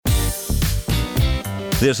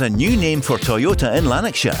There's a new name for Toyota in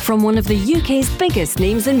Lanarkshire. From one of the UK's biggest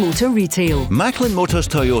names in motor retail. Macklin Motors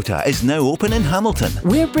Toyota is now open in Hamilton.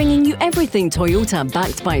 We're bringing you everything Toyota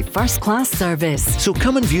backed by first-class service. So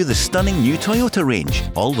come and view the stunning new Toyota range,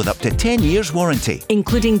 all with up to 10 years warranty.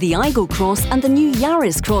 Including the Aygo Cross and the new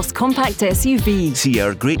Yaris Cross compact SUV. See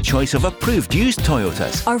our great choice of approved used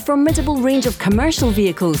Toyotas. Our formidable range of commercial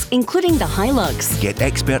vehicles, including the Hilux. Get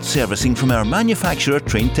expert servicing from our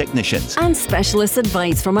manufacturer-trained technicians. And specialist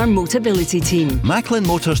advice from our Motability team. Macklin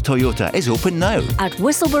Motors Toyota is open now. At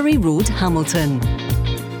Whistlebury Road, Hamilton.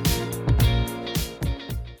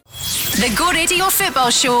 The Go Radio Football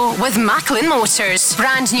Show with Macklin Motors.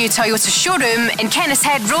 Brand new Toyota showroom in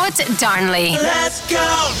Kennishead Road, Darnley. Let's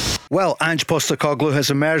go! Well, Ange Postecoglou has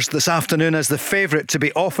emerged this afternoon as the favourite to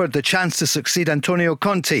be offered the chance to succeed Antonio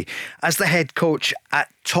Conte as the head coach at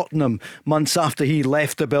Tottenham months after he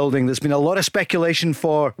left the building. There's been a lot of speculation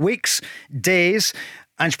for weeks, days.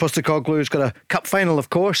 Ange Postecoglou's got a cup final,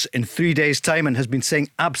 of course, in 3 days' time and has been saying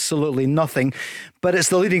absolutely nothing. But it's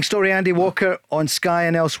the leading story, Andy Walker, on Sky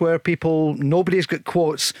and elsewhere. Nobody's got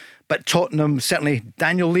quotes, but Tottenham, certainly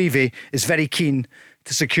Daniel Levy, is very keen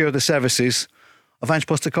to secure the services of Ange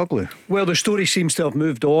Postecoglou. Well, the story seems to have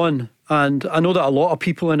moved on, and I know that a lot of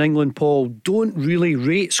people in England, Paul, don't really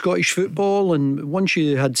rate Scottish football, and once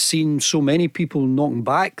you had seen so many people knocking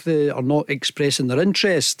back or not expressing their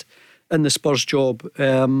interest in the Spurs job,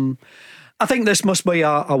 I think this must be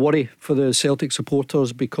a worry for the Celtic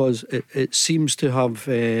supporters, because it seems to have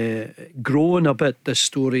grown a bit, this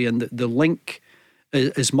story, and the link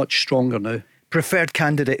is much stronger now. Preferred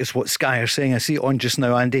candidate is what Sky are saying. I see it on just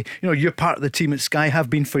now, Andy. You know, you're part of the team at Sky, have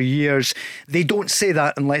been for years. They don't say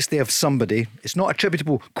that unless they have somebody. It's not a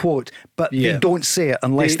attributable quote, but they don't say it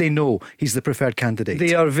unless they know he's the preferred candidate.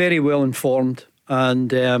 They are very well informed,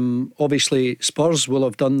 and obviously Spurs will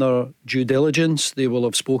have done their due diligence. They will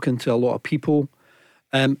have spoken to a lot of people.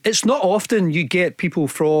 It's not often you get people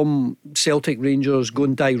from Celtic, Rangers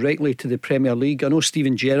going directly to the Premier League. I know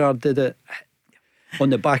Steven Gerrard did it on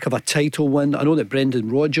the back of a title win. I know that Brendan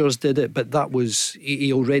Rodgers did it, but that was,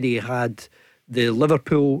 he already had the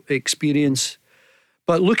Liverpool experience.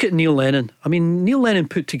 But look at Neil Lennon. I mean, Neil Lennon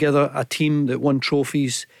put together a team that won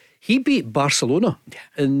trophies. He beat Barcelona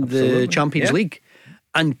in the Champions League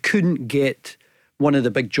and couldn't get one of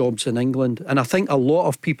the big jobs in England. And I think a lot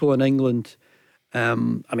of people in England,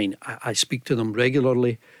 I speak to them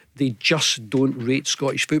regularly, they just don't rate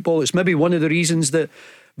Scottish football. It's maybe one of the reasons that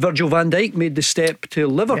Virgil van Dijk made the step to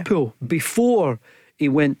Liverpool before he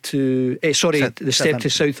went to the step to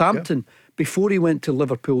Southampton before he went to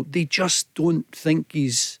Liverpool. They just don't think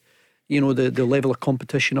he's, the level of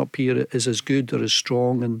competition up here is as good or as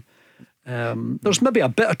strong, and there's maybe a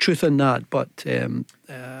bit of truth in that, but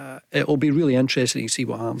it'll be really interesting to see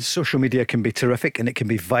what happens. Social media can be terrific and it can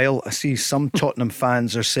be vile. I see some Tottenham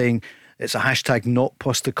fans are saying it's a hashtag not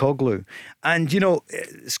Postecoglou. And,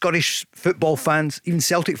 Scottish football fans, even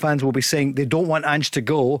Celtic fans, will be saying they don't want Ange to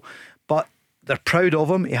go, but they're proud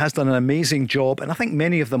of him. He has done an amazing job. And I think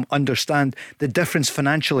many of them understand the difference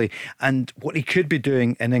financially and what he could be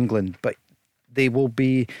doing in England. But they will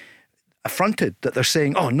be affronted that they're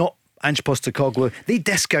saying, oh, not Ange Postecoglou. They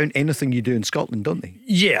discount anything you do in Scotland, don't they?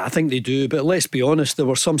 Yeah, I think they do. But let's be honest, there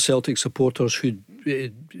were some Celtic supporters who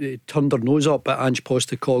turned their nose up at Ange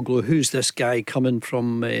Postecoglou. Who's this guy coming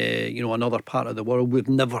from another part of the world? We've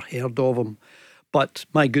never heard of him. But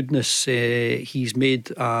my goodness, he's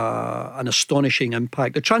made an astonishing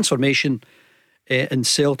impact. The transformation in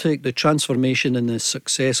Celtic, the transformation in the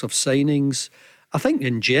success of signings, I think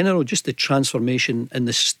in general, just the transformation in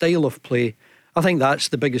the style of play. I think that's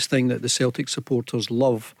the biggest thing that the Celtic supporters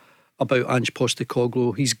love about Ange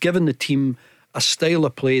Postecoglou. He's given the team a style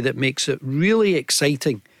of play that makes it really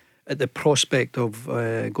exciting at the prospect of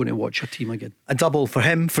going to watch a team again. A double for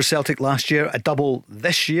him for Celtic last year, a double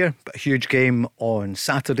this year, but a huge game on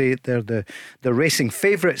Saturday. They're the racing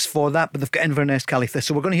favourites for that, but they've got Inverness, Caley.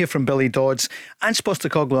 So we're going to hear from Billy Dodds. Ange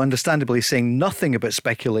Postecoglou understandably saying nothing about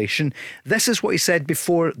speculation. This is what he said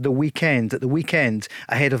before the weekend, at the weekend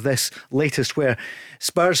ahead of this latest, where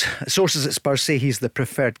sources at Spurs say he's the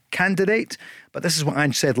preferred candidate. But this is what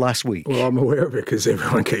Ange said last week. Well, I'm aware of it because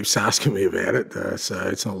everyone keeps asking me about it. So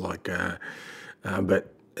it's not like...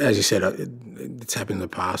 but as you said, it's happened in the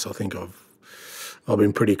past. I think I've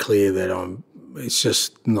been pretty clear that it's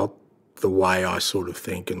just not the way I sort of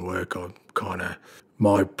think and work.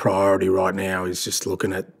 My priority right now is just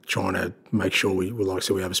looking at trying to make sure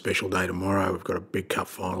we have a special day tomorrow. We've got a big cup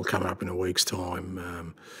final coming up in a week's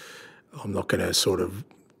time. I'm not going to sort of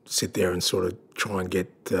sit there and sort of try and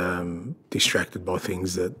get distracted by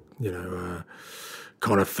things that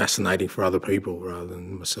kind of fascinating for other people rather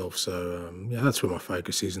than myself. So that's where my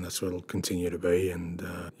focus is, and that's where it'll continue to be. And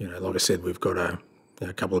like I said, we've got a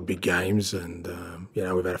couple of big games, and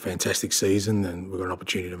we've had a fantastic season, and we've got an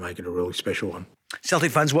opportunity to make it a really special one.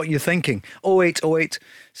 Celtic fans, what are you thinking? 0808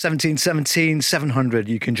 17 17 700.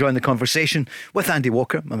 You can join the conversation with Andy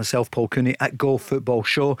Walker and myself, Paul Cooney, at Go Football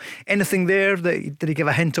Show. Anything there? Did he give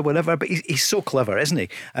a hint or whatever? But he's so clever, isn't he?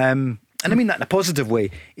 And I mean that in a positive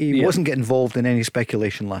way. He wasn't getting involved in any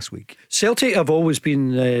speculation last week. Celtic have always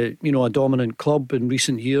been a dominant club in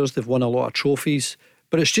recent years. They've won a lot of trophies,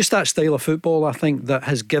 but it's just that style of football, I think, that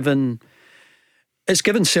has given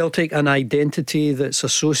Celtic an identity that's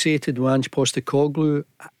associated with Ange Postecoglou.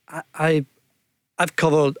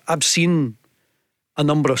 I've seen a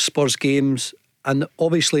number of Spurs games, and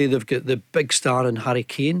obviously they've got the big star in Harry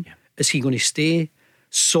Kane. Is he going to stay?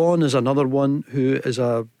 Son is another one who is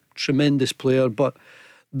a tremendous player, but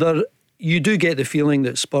you do get the feeling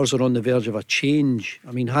that Spurs are on the verge of a change.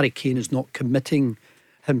 I mean, Harry Kane is not committing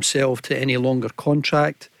himself to any longer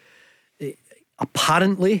contract.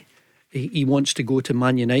 Apparently he wants to go to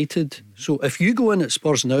Man United. So if you go in at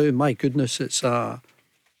Spurs now, my goodness, it's a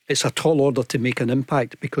tall order to make an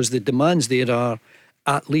impact, because the demands there are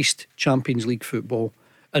at least Champions League football,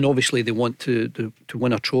 and obviously they want to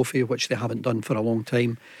win a trophy, which they haven't done for a long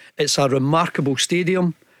time. It's a remarkable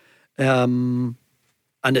stadium, and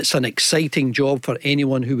it's an exciting job for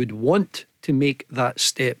anyone who would want to make that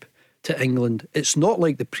step to England. It's not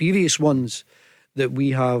like the previous ones that we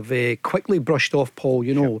have quickly brushed off, Paul,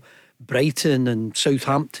 sure. Brighton and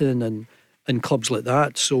Southampton and clubs like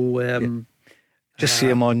that. So just see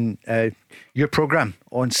him on your programme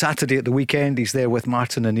on Saturday at the weekend. He's there with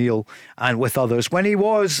Martin O'Neill and with others when he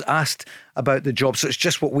was asked about the job. So it's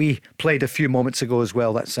just what we played a few moments ago as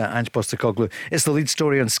well. That's Ange Postecoglou. It's the lead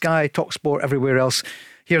story on Sky, TalkSport, everywhere else,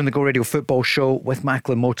 here on the Go Radio Football Show with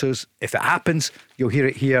Macklin Motors. If it happens, you'll hear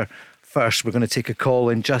it here first. We're going to take a call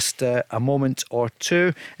in just a moment or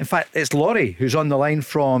two. In fact, it's Laurie who's on the line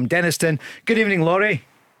from Denniston. Good evening, Laurie.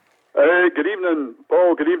 Good evening,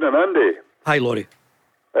 Paul. Good evening, Andy. Hi, Laurie.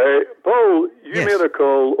 Paul, you Yes. made a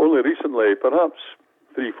call only recently, perhaps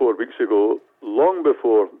 3-4 weeks ago, long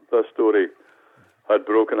before this story had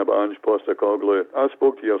broken about Ange Postecoglou. I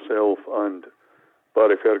spoke to yourself and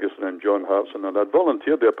Barry Ferguson and John Hartson, and I'd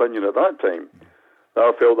volunteered the opinion at that time that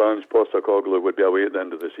I felt Ange Postecoglou would be away at the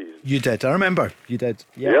end of the season. You did, I remember. You did.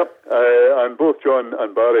 Yep. And both John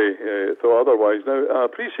and Barry thought otherwise. Now, I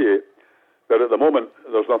appreciate that at the moment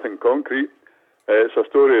there's nothing concrete. It's a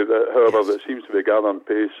story that, however, that seems to be gathering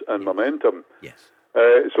pace and momentum. Yes.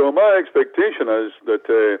 So my expectation is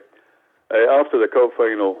that after the cup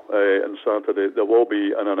final on Saturday, there will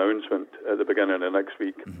be an announcement at the beginning of next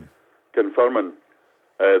week confirming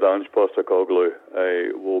that Ange Postecoglou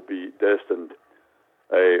will be destined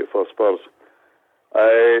for Spurs.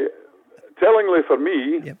 Tellingly for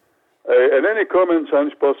me, in any comments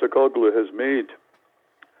Ange Postecoglou has made,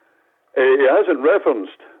 he hasn't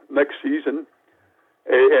referenced next season,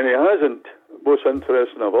 and he hasn't, most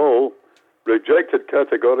interesting of all, rejected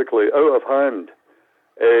categorically, out of hand,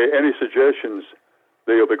 any suggestions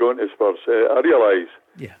that he'll be going to Spurs. I realise,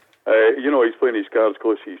 he's playing his cards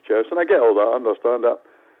close to his chest, and I get all that, I understand that.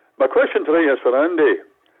 My question tonight is for Andy.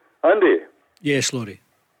 Andy. Yes, Laurie.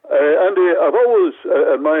 Andy, I've always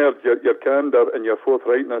admired your candour and your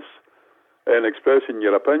forthrightness in expressing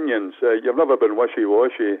your opinions. You've never been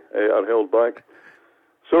wishy-washy or held back.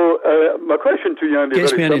 So my question to you, Andy,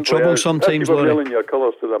 gets me into trouble sometimes, Laurie. If you were nailing your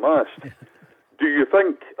colours to the mast, do you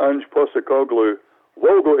think Ange Postecoglou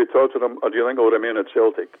will go to Tottenham, or do you think he'll remain at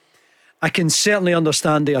Celtic? I can certainly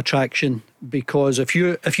understand the attraction, because if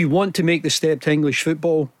you want to make the step to English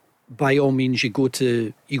football, by all means you go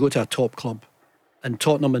to a top club, and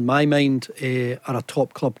Tottenham, in my mind, are a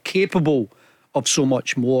top club capable of so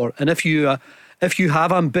much more. And if you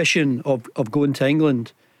have ambition of going to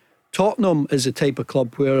England, Tottenham is the type of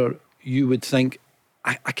club where you would think,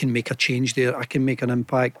 I can make a change there, I can make an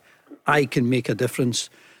impact, I can make a difference.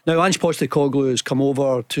 Now, Ange Postecoglou has come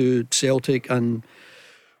over to Celtic, and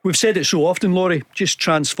we've said it so often, Laurie, just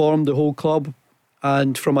transformed the whole club.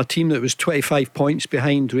 And from a team that was 25 points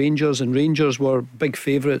behind Rangers, and Rangers were big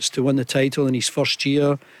favourites to win the title in his first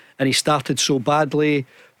year, and he started so badly.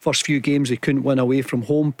 First few games he couldn't win away from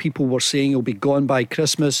home. People were saying he'll be gone by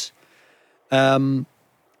Christmas.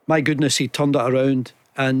 My goodness, he turned it around.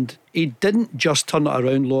 And he didn't just turn it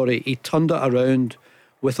around, Laurie. He turned it around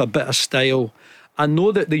with a bit of style. I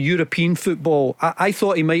know that the European football, I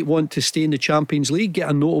thought he might want to stay in the Champions League, get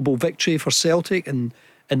a notable victory for Celtic, and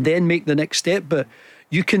then make the next step. But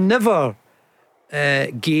you can never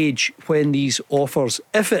gauge when these offers,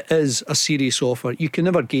 if it is a serious offer, you can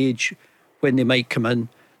never gauge when they might come in.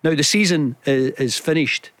 Now the season is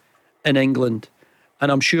finished in England,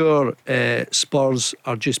 and I'm sure Spurs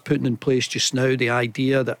are just putting in place just now the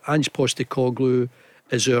idea that Ange Postecoglou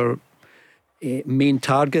is our main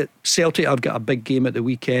target. Celtic have got a big game at the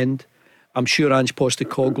weekend. I'm sure Ange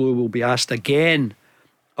Postecoglou will be asked again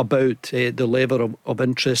about the level of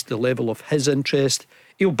interest, the level of his interest.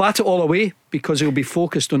 He'll bat it all away because he'll be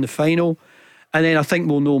focused on the final, and then I think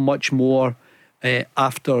we'll know much more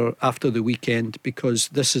after the weekend, because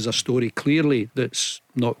this is a story clearly that's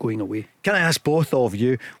not going away. Can I ask both of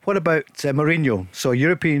you, what about Mourinho? So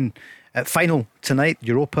European final tonight,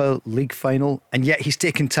 Europa League final, and yet he's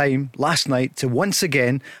taken time last night to once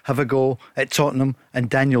again have a go at Tottenham and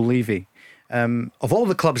Daniel Levy. Of all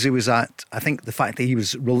the clubs he was at, I think the fact that he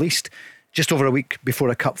was released just over a week before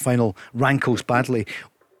a cup final rankles badly.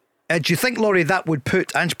 Do you think, Laurie, that would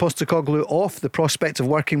put Ange Postecoglou off the prospect of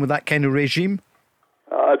working with that kind of regime?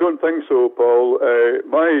 I don't think so, Paul.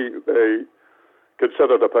 My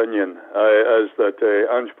considered opinion is that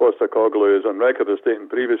Ange Postecoglou is on record as stating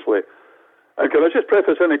previously. And can I just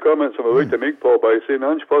preface any comments I'm about to make, Paul, by saying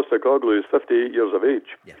Ange Postecoglou is 58 years of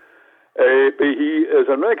age. Yeah. He is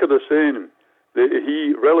on record as saying that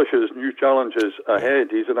he relishes new challenges ahead.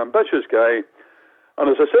 He's an ambitious guy. And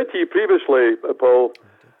as I said to you previously, Paul,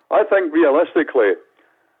 I think realistically,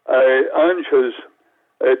 Ange has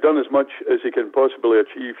done as much as he can possibly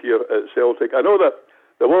achieve here at Celtic. I know that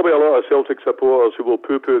there will be a lot of Celtic supporters who will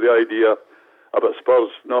poo-poo the idea about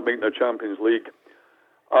Spurs not making the Champions League,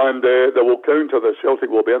 and they will counter that Celtic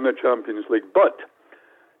will be in the Champions League. But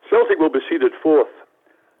Celtic will be seeded fourth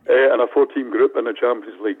in a 4-team group in the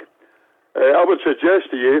Champions League. I would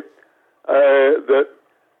suggest to you that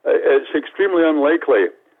it's extremely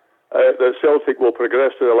unlikely that Celtic will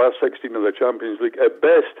progress to the last 16 of the Champions League. At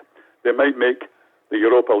best, they might make the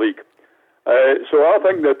Europa League. So I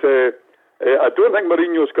think that I don't think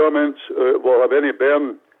Mourinho's comments will have any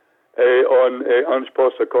bearing on Ange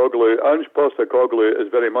Postecoglou. Ange Postecoglou is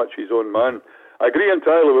very much his own man. I agree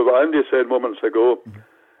entirely with what Andy said moments ago.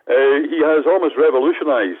 He has almost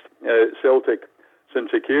revolutionised Celtic since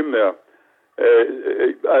he came there.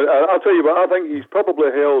 I'll tell you what, I think he's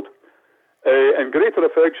probably held in greater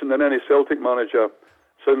affection than any Celtic manager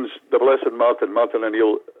since the blessed Martin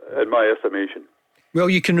O'Neill, in my estimation. Well,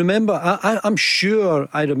 you can remember, I'm sure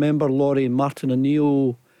I remember, Laurie, Martin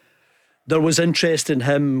O'Neill, there was interest in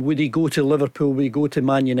him. Would he go to Liverpool? Would he go to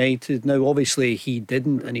Man United? Now, obviously, he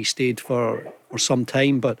didn't, and he stayed for some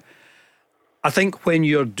time. But I think when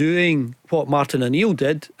you're doing what Martin O'Neill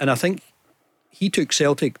did, and I think he took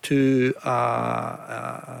Celtic to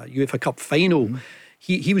a UEFA Cup final.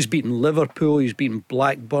 He was beating Liverpool, he was beating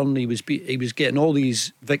Blackburn, he was getting all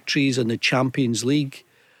these victories in the Champions League.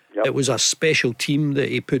 Yep. It was a special team that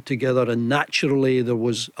he put together, and naturally there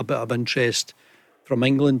was a bit of interest from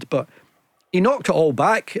England, but he knocked it all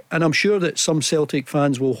back, and I'm sure that some Celtic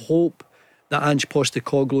fans will hope that Ange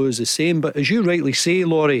Postecoglou is the same. But as you rightly say,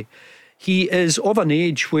 Laurie, he is of an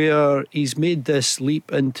age where he's made this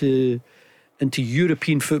leap into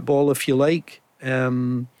European football, if you like.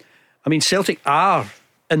 I mean, Celtic are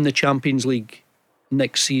in the Champions League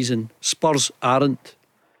next season. Spurs aren't.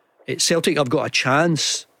 Celtic have got a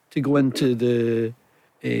chance to go into the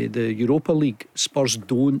Europa League. Spurs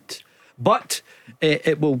don't. But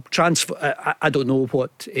it will transfer. I don't know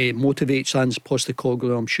what motivates Ange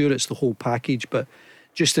Postecoglou. I'm sure it's the whole package. But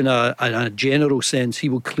just in a general sense, he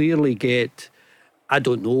will clearly get, I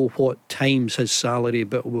don't know what times his salary,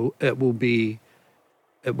 but it will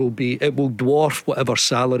dwarf whatever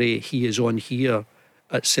salary he is on here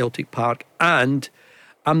at Celtic Park. And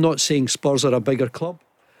I'm not saying Spurs are a bigger club,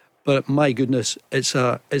 but my goodness, it's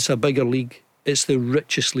a bigger league. It's the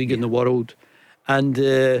richest league in the world, and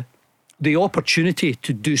the opportunity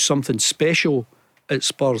to do something special at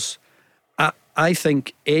Spurs. I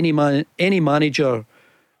think any manager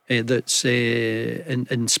that's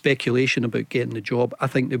in speculation about getting the job, I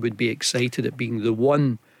think they would be excited at being the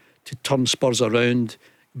one to turn Spurs around,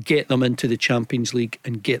 get them into the Champions League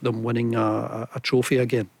and get them winning a trophy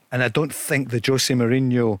again. And I don't think the Jose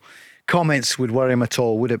Mourinho comments would worry him at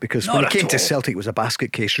all, would it? Because when he came to Celtic, it was a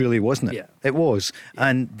basket case, really, wasn't it? Yeah. It was. Yeah.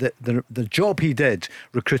 And the job he did,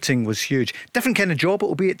 recruiting, was huge. Different kind of job it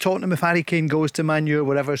will be at Tottenham if Harry Kane goes to Man U or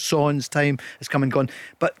whatever. Son's time has come and gone.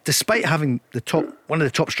 But despite having one of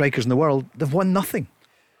the top strikers in the world, they've won nothing.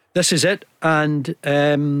 This is it. And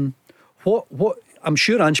what I'm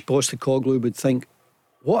sure Ange Postecoglou would think,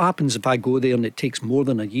 what happens if I go there and it takes more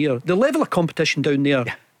than a year? The level of competition down there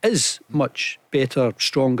is much better,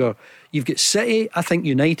 stronger. You've got City. I think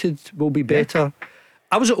United will be better.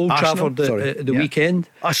 I was at Old Arsenal, Trafford the weekend.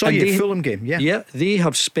 I saw you at Fulham game. Yeah, they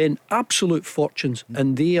have spent absolute fortunes,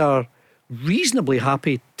 and they are reasonably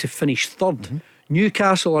happy to finish third.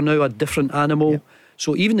 Newcastle are now a different animal.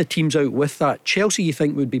 So even the teams out with that, Chelsea you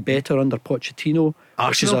think would be better under Pochettino,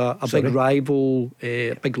 Arsenal, which is a big rival,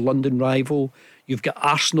 a big London rival. You've got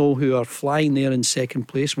Arsenal, who are flying there in second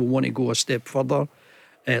place, will want to go a step further.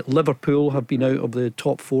 Liverpool have been out of the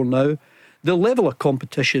top 4 now. The level of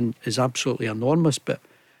competition is absolutely enormous, but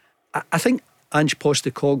I think Ange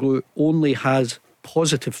Postecoglou only has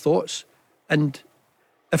positive thoughts, and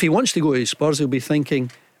if he wants to go to Spurs, he'll be thinking,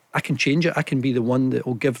 I can change it. I can be the one that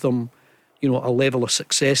will give them, a level of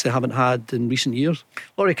success they haven't had in recent years.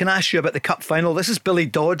 Laurie, can I ask you about the cup final? This is Billy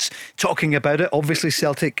Dodds talking about it. Obviously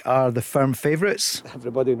Celtic are the firm favourites.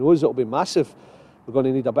 Everybody knows it'll be massive. We're going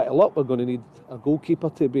to need a bit of luck. We're going to need a goalkeeper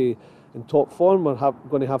to be in top form. We're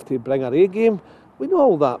going to have to bring our A game. We know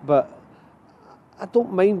all that, but I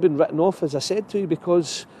don't mind being written off, as I said to you,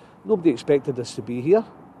 because nobody expected us to be here.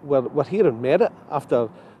 We're here on merit after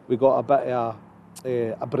we got a bit of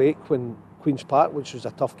a break when Queen's Park, which was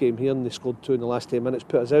a tough game here, and they scored 2 in the last 10 minutes,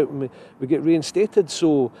 put us out, and we get reinstated.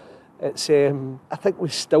 So it's I think we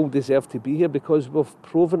still deserve to be here because we've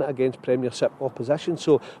proven it against Premiership opposition.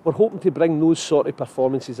 So we're hoping to bring those sort of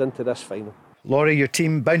performances into this final. Laurie, your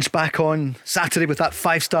team bounced back on Saturday with that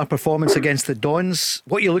 5-star performance against the Dons.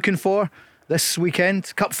 What are you looking for this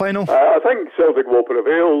weekend, cup final? I think Celtic will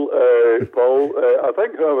prevail, Paul. I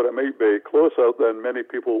think, however, it might be closer than many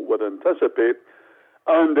people would anticipate,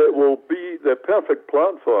 and it will be the perfect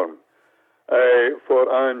platform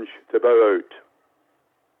for Ange to bow out.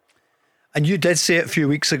 And you did say it a few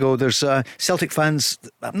weeks ago, there's Celtic fans,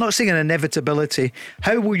 I'm not saying an inevitability.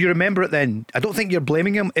 How will you remember it then? I don't think you're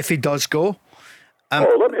blaming him if he does go.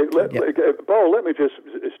 Paul, let me just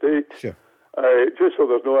state, sure. Just so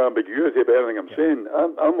there's no ambiguity about anything I'm saying,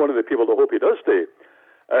 I'm one of the people that hope he does stay.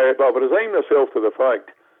 But I've resigned myself to the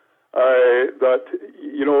fact that,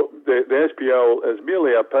 the SPL is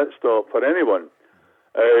merely a pit stop for anyone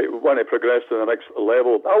when he progressed to the next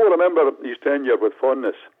level. I will remember his tenure with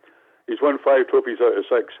fondness. He's won 5 trophies out of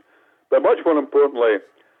 6. But much more importantly,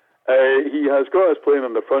 he has got us playing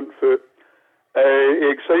on the front foot. He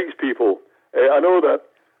excites people. I know that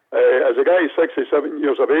as a guy 67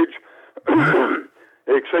 years of age,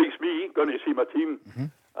 it excites me going to see my team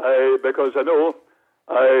because I know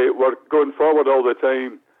we're going forward all the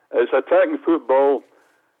time. It's attacking football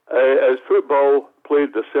as football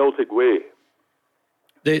played the Celtic way.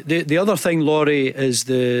 The other thing, Laurie, is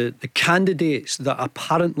the candidates that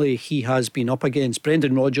apparently he has been up against.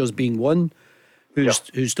 Brendan Rodgers being one,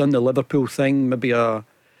 who's done the Liverpool thing, maybe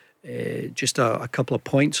just a couple of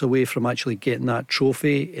points away from actually getting that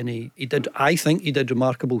trophy. And he did. I think he did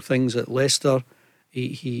remarkable things at Leicester.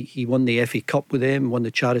 He won the FA Cup with them, won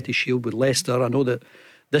the Charity Shield with Leicester. I know that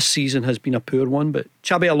this season has been a poor one, but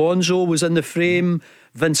Xabi Alonso was in the frame.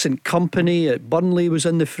 Vincent Kompany at Burnley was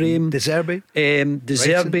in the frame. De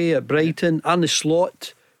Zerbi at Brighton. Arne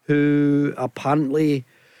Slot, who apparently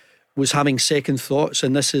was having second thoughts,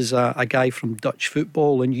 and this is a guy from Dutch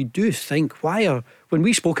football. And you do think, when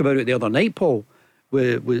we spoke about it the other night, Paul,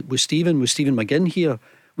 with Stephen McGinn here,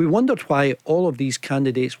 we wondered why all of these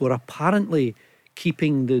candidates were apparently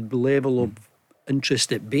keeping the level of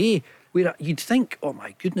interest at bay. Where you'd think, oh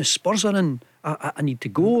my goodness, Spurs are in, I need to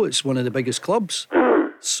go, it's one of the biggest clubs.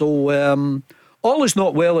 So all is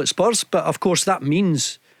not well at Spurs, but of course that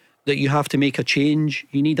means that you have to make a change.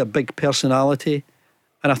 You need a big personality,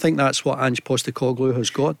 and I think that's what Ange Postecoglou has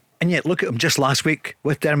got. And yet look at him just last week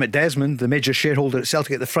with Dermot Desmond, the major shareholder at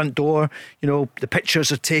Celtic, at the front door. The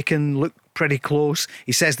pictures are taken, look pretty close.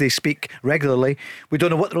 He says they speak regularly. We don't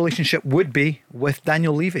know what the relationship would be with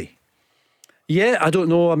Daniel Levy. Yeah, I don't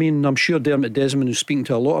know. I mean, I'm sure Dermot Desmond was speaking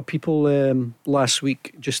to a lot of people last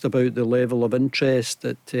week just about the level of interest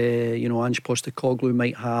that Ange Postecoglou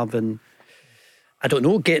might have, and I don't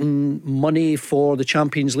know, getting money for the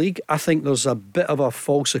Champions League. I think there's a bit of a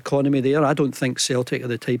false economy there. I don't think Celtic are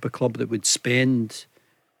the type of club that would spend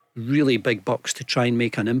really big bucks to try and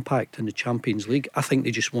make an impact in the Champions League. I think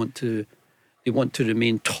they just want to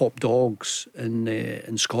remain top dogs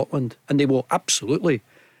in Scotland, and they will absolutely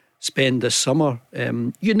spend this summer.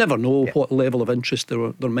 You never know what level of interest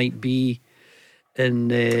there might be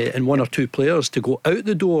in one or two players to go out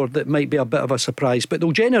the door that might be a bit of a surprise, but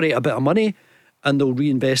they'll generate a bit of money and they'll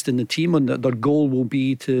reinvest in the team, and their goal will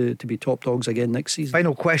be to be top dogs again next season.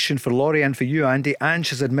 Final question for Laurie and for you, Andy. Ange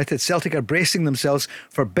has admitted Celtic are bracing themselves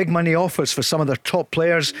for big money offers for some of their top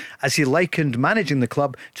players, as he likened managing the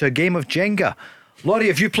club to a game of Jenga. Laurie,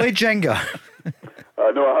 have you played Jenga?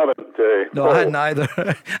 No, I haven't. No, I hadn't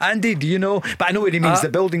either. Andy, do you know? But I know what he means. The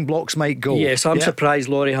building blocks might go. Yes, I'm surprised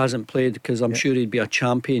Laurie hasn't played, because I'm sure he'd be a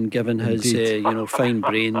champion given his fine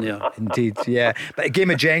brain there. Indeed, yeah. But a game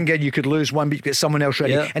of Jenga, you could lose one, but you get someone else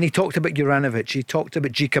ready. And he talked about Juranovic, he talked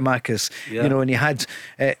about Giakoumakis, and he had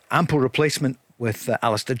ample replacement with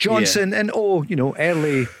Alistair Johnson and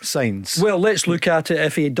early signs. Well, let's look at it.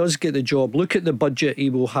 If he does get the job, look at the budget he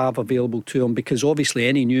will have available to him, because obviously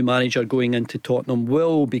any new manager going into Tottenham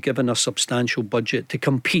will be given a substantial budget to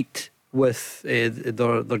compete with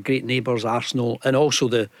their great neighbours Arsenal, and also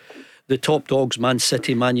the top dogs Man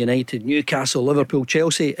City, Man United, Newcastle, Liverpool,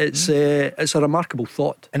 Chelsea. It's a remarkable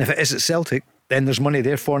thought. And if it is at Celtic, then there's money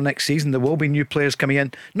there for next season. There will be new players coming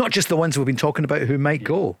in, not just the ones we've been talking about who might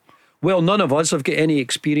go. Well, none of us have got any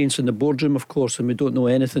experience in the boardroom, of course, and we don't know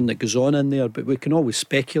anything that goes on in there, but we can always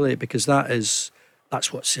speculate, because that's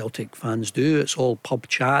what Celtic fans do. It's all pub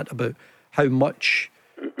chat about how much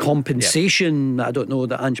compensation, I don't know,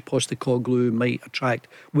 that Ange Postecoglou might attract.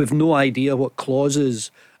 We've no idea what clauses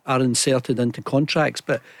are inserted into contracts,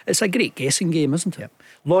 but it's a great guessing game, isn't it?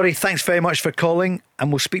 Laurie, thanks very much for calling,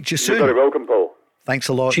 and we'll speak to you soon. You're very welcome, Paul. Thanks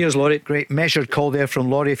a lot. Cheers, Laurie. Great measured call there from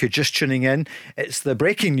Laurie. If you're just tuning in, it's the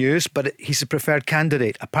breaking news, but he's a preferred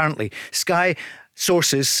candidate. Apparently, Sky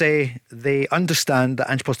sources say they understand that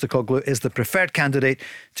Ange Postecoglou is the preferred candidate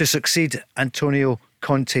to succeed Antonio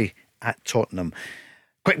Conte at Tottenham.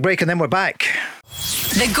 Quick break and then we're back.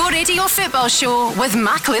 The Go Radio Football Show with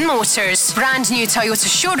Macklin Motors. Brand new Toyota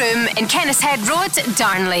showroom in Kennishead Road,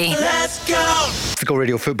 Darnley. Let's go! The Go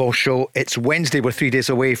Radio Football Show. It's Wednesday. We're 3 days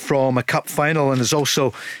away from a cup final, and there's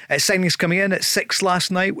also signings coming in at 6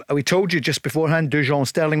 last night. We told you just beforehand Dujon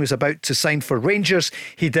Sterling was about to sign for Rangers.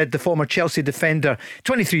 He did. The former Chelsea defender,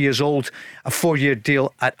 23 years old, a 4-year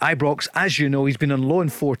deal at Ibrox. As you know, he's been on loan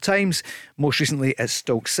 4 times, most recently at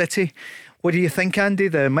Stoke City. What do you think, Andy?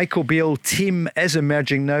 The Michael Beale team is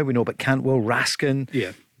emerging now. We know about Cantwell, Raskin.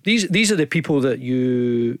 Yeah. These are the people that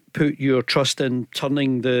you put your trust in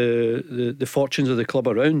turning the fortunes of the club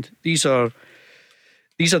around. These are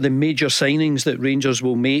the major signings that Rangers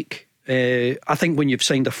will make. I think when you've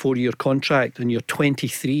signed a 4-year contract and you're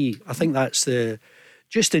 23, I think that's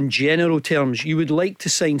just in general terms, you would like to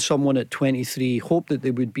sign someone at 23, hope that they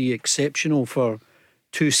would be exceptional for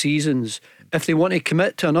 2 seasons. If they want to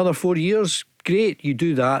commit to another 4 years, great, you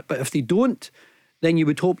do that. But if they don't, then you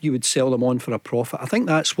would hope you would sell them on for a profit. I think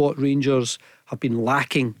that's what Rangers have been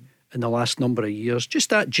lacking in the last number of years. Just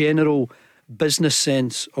that general business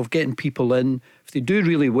sense of getting people in. If they do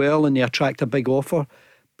really well and they attract a big offer,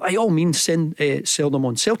 by all means sell them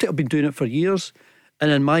on. Celtic have been doing it for years,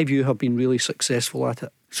 and in my view have been really successful at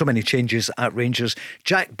it. So many changes at Rangers.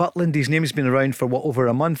 Jack Butland, his name has been around for over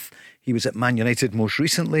a month. He was at Man United most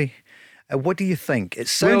recently. What do you think? It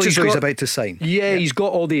sounds as though he's about to sign. Yeah, he's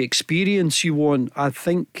got all the experience you want. I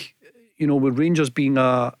think, with Rangers being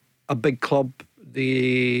a big club,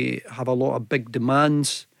 they have a lot of big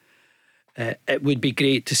demands. It would be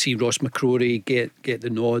great to see Ross McCrory get the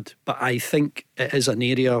nod, but I think it is an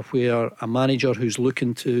area where a manager who's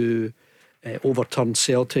looking to overturn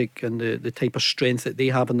Celtic and the type of strength that they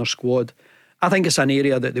have in their squad, I think it's an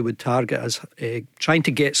area that they would target as trying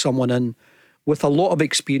to get someone in with a lot of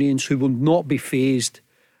experience who will not be fazed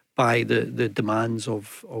by the demands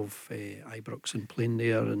of Ibrox and playing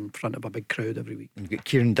there in front of a big crowd every week. You've got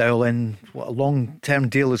Kieran Dowell in, what a long-term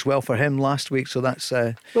deal as well for him last week, so that's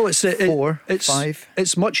 4, 5.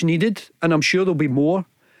 It's much needed, and I'm sure there'll be more.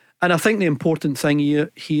 And I think the important thing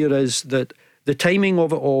here is that the timing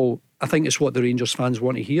of it all, I think it's what the Rangers fans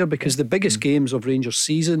want to hear, because the biggest games of Rangers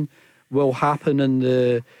season will happen in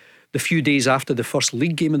the few days after the first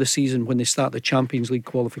league game of the season, when they start the Champions League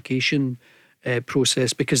qualification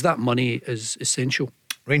process, because that money is essential.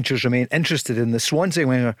 Rangers remain interested in the Swansea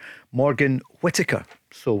winger Morgan Whittaker,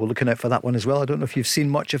 so we're looking out for that one as well. I don't know if you've seen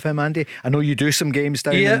much of him, Andy. I know you do some games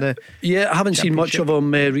down in the I haven't seen much of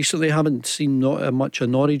him recently. I haven't seen much of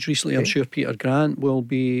Norwich recently. I'm sure Peter Grant will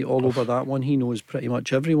be all over that one. He knows pretty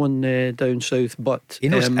much everyone down south, but he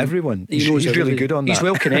knows everyone. He's really good on that. He's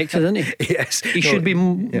well connected, isn't he? Yes, he should be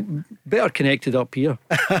better connected up here.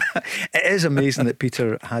 It is amazing that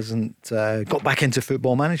Peter hasn't got back into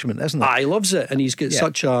football management, isn't it? He loves it, and he's got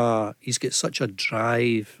such a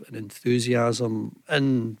drive and enthusiasm,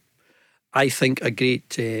 and I think a great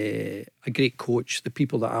coach. The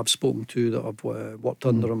people that I've spoken to that have worked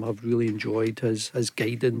under him have really enjoyed his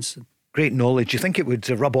guidance. Great knowledge. You think it would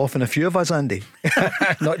rub off on a few of us, Andy?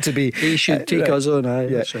 Not to be. He should take us on.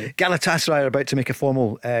 That's right. Galatasaray are about to make a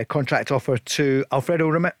formal contract offer to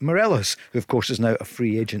Alfredo Morelos, who of course is now a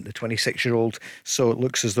free agent, the 26-year-old. So it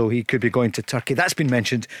looks as though he could be going to Turkey. That's been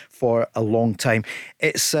mentioned for a long time.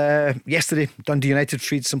 It's yesterday Dundee United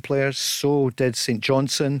freed some players. So did St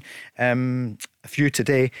Johnstone. A few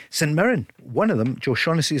today. St Mirren, one of them, Joe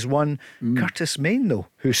Shaughnessy's one. Curtis Main, though,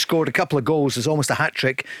 who scored a couple of goals, is almost a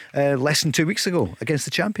hat-trick less than 2 weeks ago against the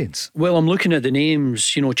champions. Well, I'm looking at the names,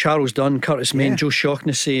 Charles Dunn, Curtis Main, Joe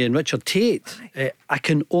Shaughnessy and Richard Tate. I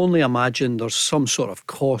can only imagine there's some sort of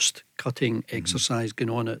cost-cutting exercise going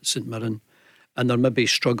on at St Mirren, and they're maybe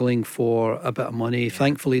struggling for a bit of money.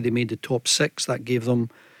 Thankfully they made the top 6. That gave them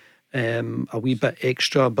a wee bit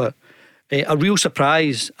extra, but a real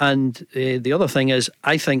surprise. And the other thing is,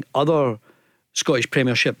 I think other Scottish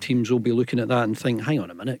Premiership teams will be looking at that and think, hang on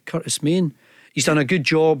a minute, Curtis Main, he's done a good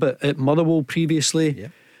job at Motherwell previously.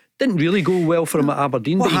 Didn't really go well for him at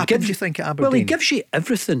Aberdeen. What happened, do you think, at Aberdeen? Well, he gives you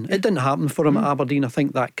everything. It didn't happen for him at Aberdeen. I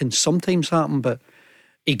think that can sometimes happen, but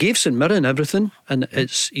he gave St Mirren everything, and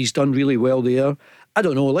he's done really well there. I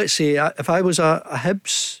don't know, let's say if I was a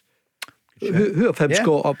Hibs, who have Hibs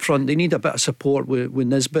got up front? They need a bit of support with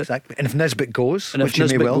Nisbet. Exactly. And if Nisbet goes, and if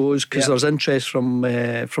Nisbet goes, because there's interest from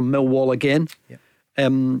Millwall again.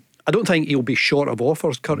 I don't think he'll be short of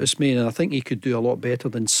offers, Curtis Main, and I think he could do a lot better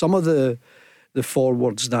than some of the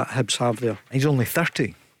forwards that Hibs have there. He's only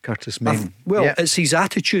 30, Curtis Main. It's his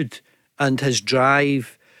attitude and his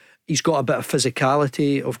drive. He's got a bit of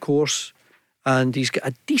physicality, of course, and he's got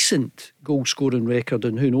a decent goal scoring record,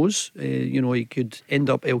 and who knows, he could end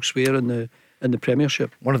up elsewhere in the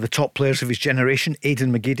Premiership. One of the top players of his generation,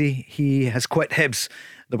 Aidan McGeady, he has quit Hibs,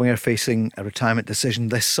 the winger facing a retirement decision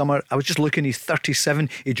this summer. I was just looking, he's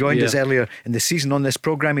 37. He joined us earlier in the season on this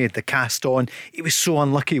programme. He had the cast on. He was so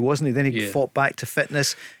unlucky, wasn't he? Then he fought back to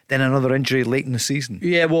fitness, then another injury late in the season.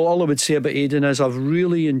 Well, all I would say about Aidan is I've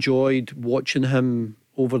really enjoyed watching him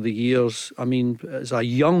over the years. I mean, as a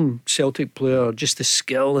young Celtic player, just the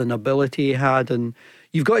skill and ability he had, and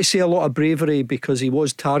you've got to say a lot of bravery, because he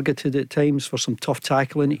was targeted at times for some tough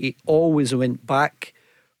tackling. He always went back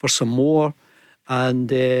for some more,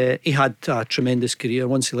 and he had a tremendous career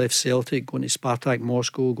once he left Celtic, going to Spartak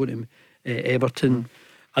Moscow, going to Everton.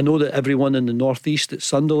 I know that everyone in the northeast at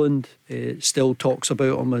Sunderland still talks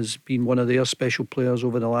about him as being one of their special players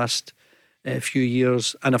over the last few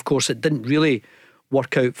years, and of course it didn't really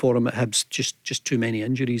work out for him at Hibs, just too many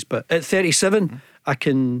injuries. But at 37, I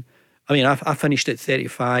finished at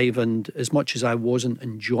 35, and as much as I wasn't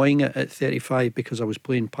enjoying it at 35 because I was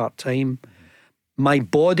playing part-time, my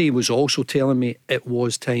body was also telling me it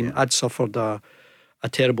was time. I'd suffered a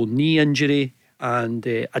terrible knee injury, and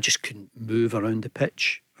I just couldn't move around the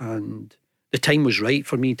pitch, and the time was right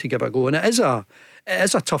for me to give it a go. And it is a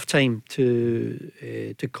tough time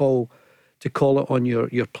to call it on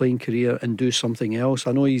your playing career and do something else.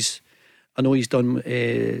 I know he's done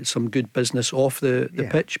some good business off the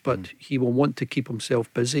pitch, but he will want to keep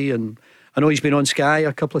himself busy. And I know he's been on Sky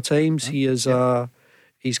a couple of times. He's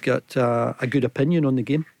got a good opinion on the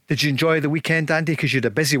game. Did you enjoy the weekend, Andy? Because you had a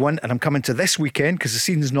busy one, and I'm coming to this weekend because the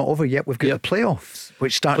season's not over yet. We've got the playoffs,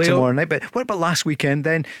 which start tomorrow night. But what about last weekend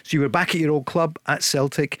then? So you were back at your old club at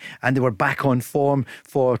Celtic, and they were back on form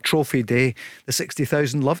for Trophy Day. The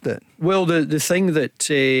 60,000 loved it. Well, the thing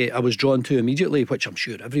that I was drawn to immediately, which I'm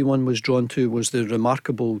sure everyone was drawn to, was the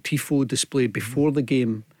remarkable tifo display before the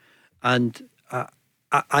game. And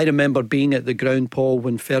I remember being at the ground, Paul,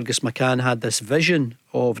 when Fergus McCann had this vision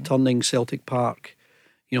of turning Celtic Park,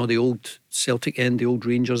 the old Celtic end, the old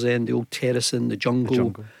Rangers end, the old terrace in the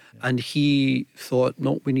jungle. And he thought,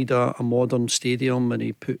 no, we need a modern stadium, and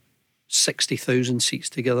he put 60,000 seats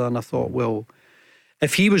together. And I thought, well,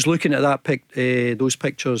 if he was looking at those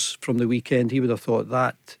pictures from the weekend, he would have thought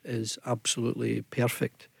that is absolutely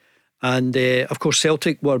perfect. And of course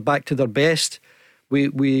Celtic were back to their best.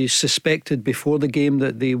 We suspected before the game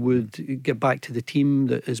that they would get back to the team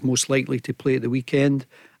that is most likely to play at the weekend.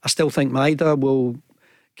 I still think Maida will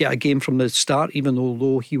get a game from the start, even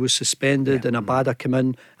though he was suspended, and Abada came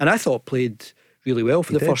in, and I thought played really well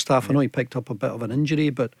for the first half. I know he picked up a bit of an injury,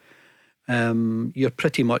 but you're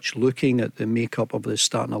pretty much looking at the makeup of the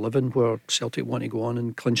starting 11, where Celtic want to go on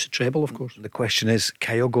and clinch the treble, of course. The question is,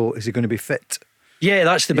 Kyogo, is he going to be fit? Yeah,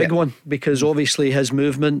 that's the big one, because obviously his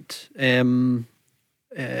movement,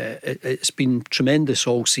 it's been tremendous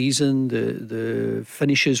all season. The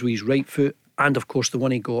finishes with his right foot, and of course the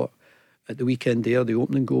one he got at the weekend there, the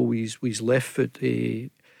opening goal with his left foot.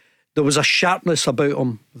 There was a sharpness about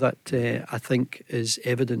him that I think is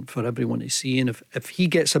evident for everyone to see. And if he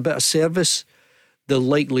gets a bit of service, the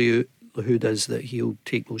likelihood is that he'll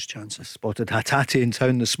take those chances. Spotted Hatate in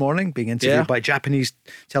town this morning, being interviewed by Japanese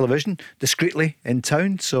television, discreetly in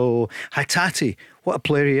town. So Hatate, what a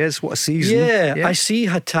player he is, what a season. Yeah. I see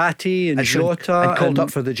Hatate and Jota and called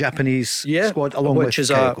up for the Japanese squad along which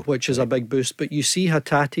with which is a big boost. But you see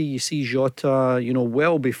Hatate, you see Jota,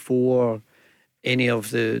 well before any of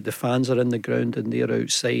the fans are in the ground, and they're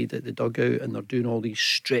outside at the dugout and they're doing all these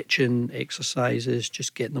stretching exercises,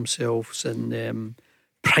 just getting themselves in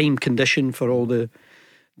prime condition for all the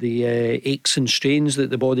aches and strains that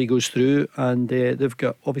the body goes through. And they've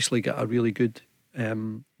obviously got a really good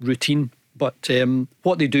routine. But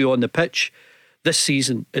what they do on the pitch this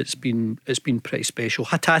season, it's been pretty special.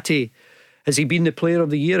 Hatate, has he been the player of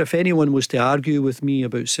the year? If anyone was to argue with me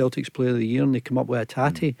about Celtic's player of the year and they come up with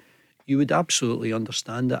Hatate, you would absolutely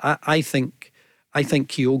understand it. I think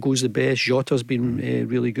Kyogo's the best. Jota's been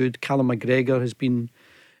really good. Callum McGregor has been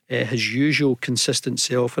his usual consistent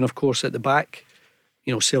self, and of course at the back,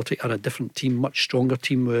 Celtic are a different team, much stronger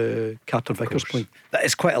team with Carter Vickers playing. That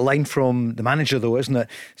is quite a line from the manager though, isn't it?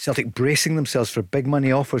 Celtic bracing themselves for big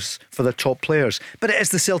money offers for their top players. But it is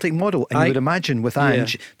the Celtic model, and you would imagine with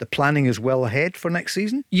Ange the planning is well ahead for next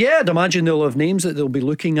season. Yeah, I'd imagine they'll have names that they'll be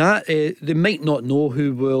looking at. They might not know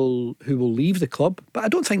who will leave the club, but I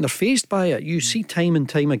don't think they're fazed by it. You see time and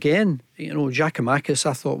time again, Giakoumakis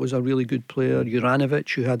I thought was a really good player,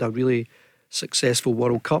 Juranovic, who had a really successful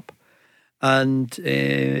World Cup, and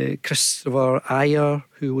Christopher Ayer,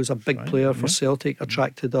 who was a big player for Celtic,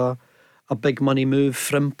 attracted a big money move.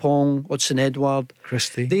 Frimpong, Hudson-Edouard,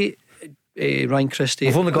 Christie, Ryan Christie.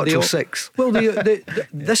 We've only got till 6. Well,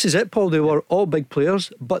 this is it, Paul. They were all big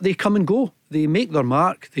players, but they come and go. They make their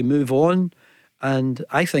mark, they move on, and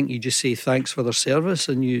I think you just say thanks for their service,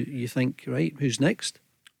 and you think, right, who's next?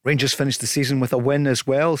 Rangers finished the season with a win as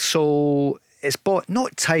well, so it's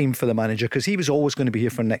not time for the manager, because he was always going to be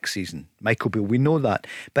here for next season, Michael Beale, we know that,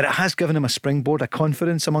 but it has given him a springboard, a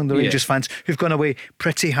confidence among the Rangers fans who've gone away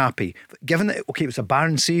pretty happy, given that it was a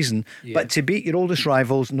barren season, but to beat your oldest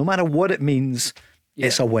rivals, no matter what it means,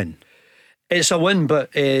 it's a win. It's a win,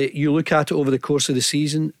 but you look at it over the course of the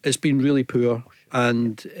season, it's been really poor.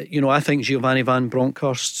 And I think Giovanni Van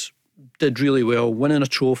Bronckhorst did really well, winning a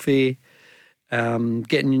trophy,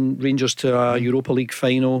 getting Rangers to a Europa League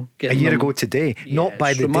final a year ago today, not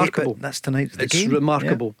by the remarkable. date, but that's tonight's the game. It's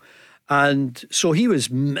remarkable. And so he was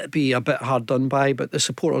maybe a bit hard done by, but the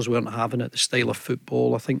supporters weren't having it. The style of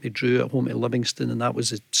football, I think they drew at home to Livingston, and that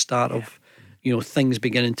was the start of things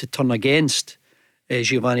beginning to turn against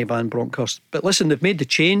Giovanni Van Bronckhorst. But listen, they've made the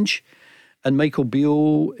change, and Michael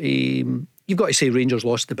Beale, you've got to say Rangers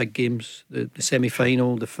lost the big games, the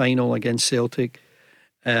semi-final, the final against Celtic,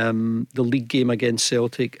 the league game against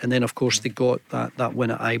Celtic, and then of course they got that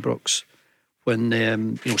win at Ibrox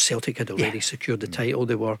when Celtic had already secured the title.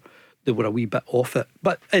 They were a wee bit off it,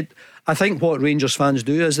 but I think what Rangers fans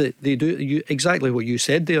do is that they do exactly what you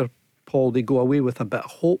said there, Paul. They go away with a bit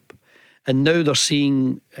of hope, and now they're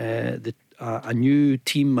seeing a new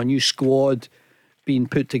team, a new squad being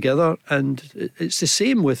put together, and it's the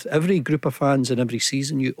same with every group of fans in every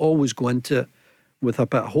season. You always go into it with a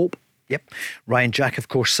bit of hope. Yep. Ryan Jack, of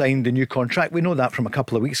course, signed the new contract. We know that from a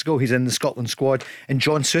couple of weeks ago. He's in the Scotland squad. And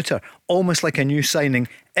John Souttar, almost like a new signing,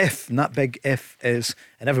 if, and that big if is,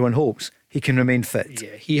 and everyone hopes, he can remain fit.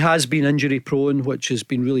 Yeah, he has been injury prone, which has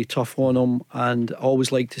been really tough on him, and I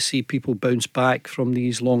always like to see people bounce back from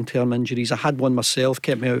these long-term injuries. I had one myself,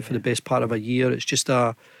 kept me out for the best part of a year. It's just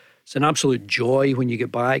it's an absolute joy when you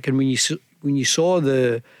get back. And when you saw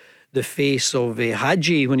the face of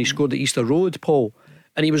Hadji when he scored at Easter Road, Paul,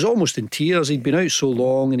 and he was almost in tears. He'd been out so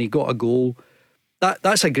long and he got a goal.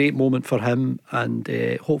 That's a great moment for him, and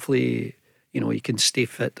hopefully he can stay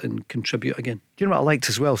fit and contribute again. Do you know what I liked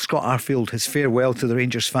as well? Scott Arfield, his farewell to the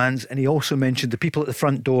Rangers fans, and he also mentioned the people at the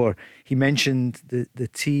front door. He mentioned the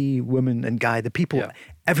tea woman and guy, the people,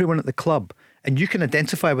 everyone at the club. And you can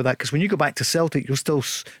identify with that, because when you go back to Celtic, you'll still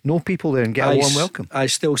know people there and get a warm welcome. I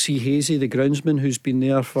still see Hazy, the groundsman, who's been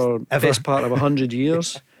there for the best part of 100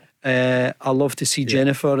 years. I love to see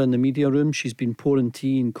Jennifer in the media room. She's been pouring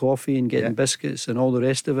tea and coffee and getting biscuits and all the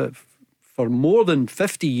rest of it for more than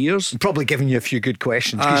 50 years. Probably giving you a few good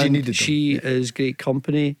questions because you needed them. She is great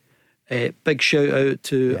company. Big shout out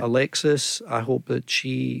to Alexis. I hope that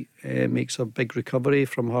she makes a big recovery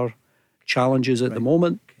from her challenges at the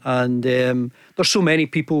moment. And there's so many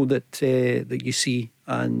people that you see,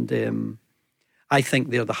 and I think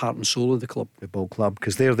they're the heart and soul of the club. Football club,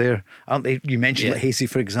 because they're there, aren't they? You mentioned like Hasey,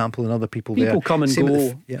 for example, and other people there. People come and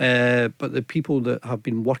go, but the people that have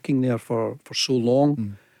been working there for so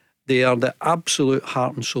long, They are the absolute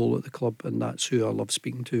heart and soul at the club, and that's who I love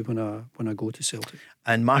speaking to when I go to Celtic.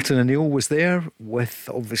 And Martin O'Neill was there with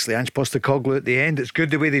obviously Ange Postecoglou at the end. It's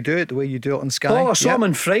good the way they do it, the way you do it on Sky. Oh, I saw him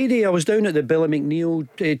on Friday. I was down at the Billy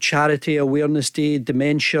McNeill Charity Awareness Day,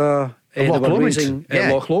 Dementia. Loch Lomond.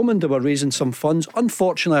 Loch Lomond. They were raising some funds.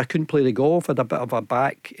 Unfortunately, I couldn't play the golf. I had a bit of a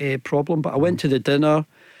back problem, but I went to the dinner,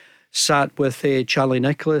 sat with Charlie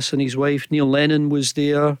Nicholas and his wife. Neil Lennon was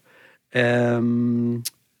there.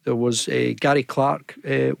 There was Gary Clark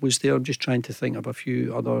was there. I'm just trying to think of a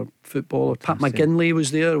few other footballers. Pat McGinley was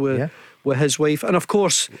there with his wife. And of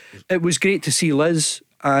course, it was great to see Liz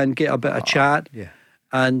and get a bit of chat. Yeah.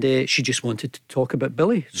 And she just wanted to talk about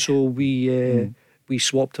Billy. So we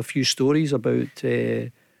swapped a few stories about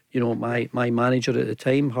my manager at the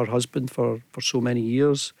time, her husband for so many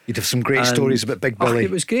years. You'd have some great stories about Big Billy. It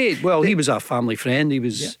was great. Well, he was a family friend. He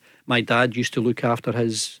was my dad used to look after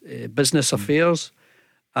his business affairs.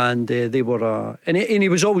 And they were, and he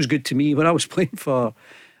was always good to me when I was playing for,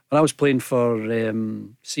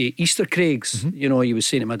 say Easter Craigs. You know, he was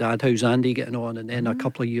saying to my dad, "How's Andy getting on?" And then a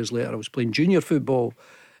couple of years later, I was playing junior football,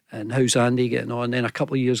 and "How's Andy getting on?" And then a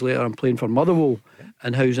couple of years later, I'm playing for Motherwell,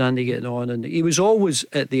 and "How's Andy getting on?" And he was always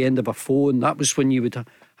at the end of a phone. That was when you would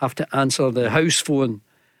have to answer the house phone.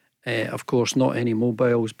 Of course, not any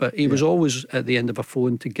mobiles, but he was always at the end of a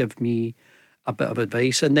phone to give me a bit of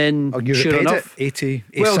advice. And then sure enough,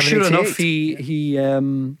 sure enough, he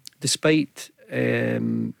despite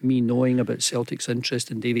me knowing about Celtic's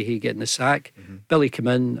interest in Davy Hay getting the sack, Billy came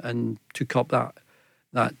in and took up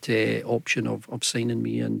that option of signing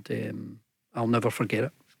me, and I'll never forget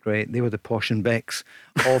it. Great. They were the Posh and Becks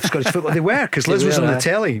of Scottish football. They were, because Liz was on the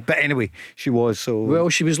telly. But anyway, she was. So well,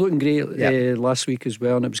 she was looking great last week as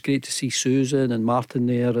well, and it was great to see Susan and Martin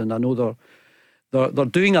there. And I know they're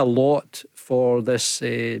doing a lot for this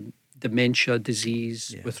dementia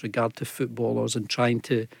disease with regard to footballers, and trying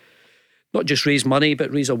to not just raise money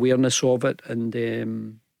but raise awareness of it, and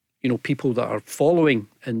people that are following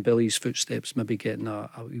in Billy's footsteps maybe getting a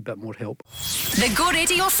wee bit more help. The Go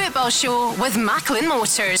Radio Football Show with Macklin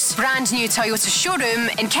Motors. Brand new Toyota showroom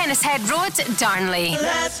in Kennishead Road, Darnley.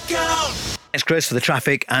 Let's go! It's Chris for the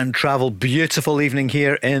traffic and travel. Beautiful evening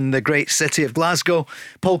here in the great city of Glasgow.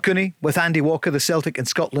 Paul Cooney with Andy Walker, the Celtic and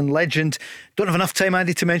Scotland legend. Don't have enough time,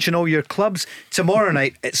 Andy, to mention all your clubs. Tomorrow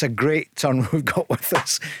night, it's a great turn we've got with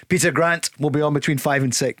us. Peter Grant will be on between 5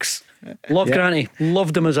 and 6. Love Granty,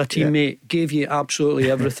 loved him as a teammate, gave you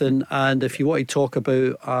absolutely everything. And if you want to talk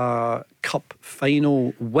about a cup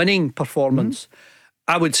final winning performance,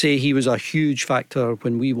 I would say he was a huge factor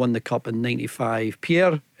when we won the cup in '95.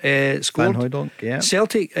 Pierre scored. Van Hooydonk,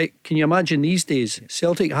 Celtic, can you imagine these days?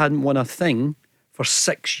 Celtic hadn't won a thing for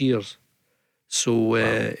 6 years.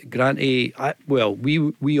 So Granty,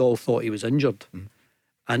 we all thought he was injured,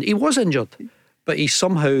 and he was injured, but he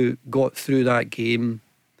somehow got through that game.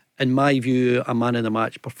 In my view, a man of the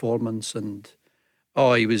match performance, and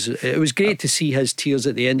it was great to see his tears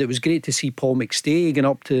at the end. It was great to see Paul McStay going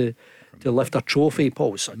up to lift a trophy.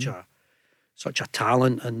 Paul was such a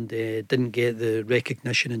talent, and didn't get the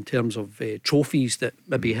recognition in terms of trophies that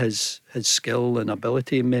maybe his skill and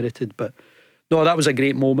ability merited. But no, that was a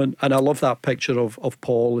great moment, and I love that picture of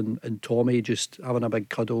Paul and Tommy just having a big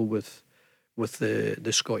cuddle with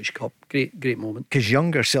the Scottish Cup. Great moment. Because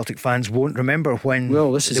younger Celtic fans won't remember when.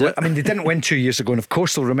 Well, this is it. I mean, they didn't win 2 years ago, and of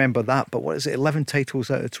course they'll remember that. But what is it? 11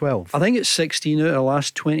 titles out of 12. I think it's 16 out of the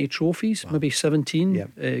last 20 trophies, maybe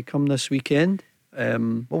 17 come this weekend.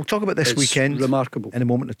 Well, we'll talk about this weekend. Remarkable. In a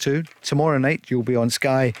moment or two. Tomorrow night you'll be on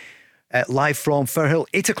Sky. Live from Firhill,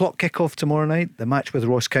 8 o'clock kickoff tomorrow night, the match with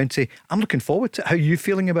Ross County. I'm looking forward to it. How are you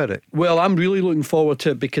feeling about it? Well, I'm really looking forward to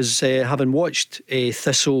it because having watched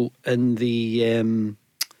Thistle in the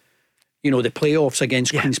the playoffs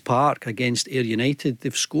against Queen's Park, against Ayr United,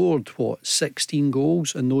 they've scored 16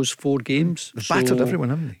 goals in those 4 games. They've battered everyone,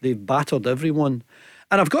 haven't they? They've battered everyone.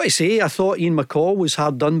 And I've got to say, I thought Ian McCall was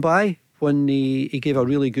hard done by when he gave a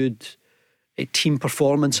really good team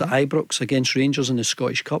performance at Ibrox against Rangers in the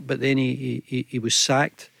Scottish Cup, but then he was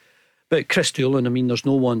sacked. But Chris Doolan, I mean, there's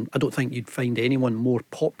no one, I don't think you'd find anyone more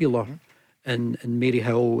popular in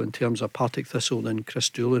Maryhill in terms of Partick Thistle than Chris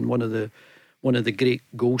Doolan, one of the great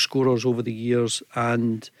goal scorers over the years.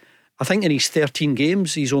 And I think in his 13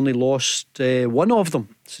 games he's only lost 1 of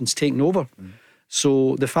them since taking over.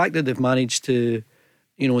 So the fact that they've managed to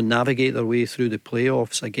navigate their way through the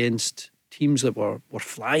playoffs against teams that were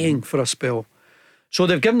flying for a spell, so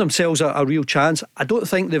they've given themselves a real chance. I don't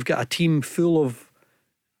think they've got a team full of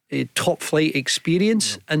top flight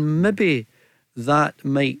experience, and maybe that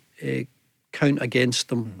might count against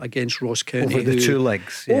them, against Ross County. Over the 2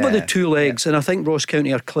 legs. Over the 2 legs. And I think Ross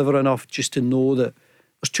County are clever enough just to know that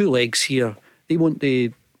there's 2 legs here. They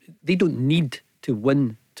don't need to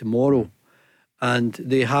win tomorrow. And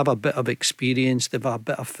they have a bit of experience. They've a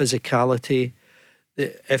bit of physicality.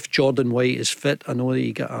 If Jordan White is fit, I know that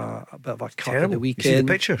he got a bit of a cut at the weekend. You see the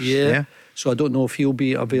pictures? Yeah. So I don't know if he'll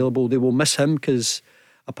be available. They will miss him because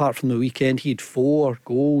apart from the weekend, he had 4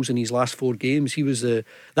 goals in his last 4 games. He was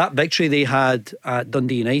that victory they had at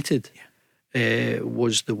Dundee United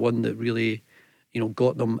was the one that really,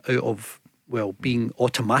 got them out of being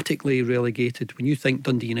automatically relegated. When you think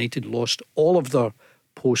Dundee United lost all of their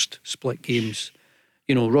post-split games,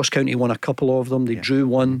 Ross County won a couple of them. They drew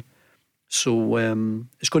one. So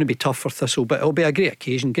it's going to be tough for Thistle, but it'll be a great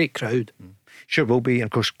occasion, great crowd. Sure will be. And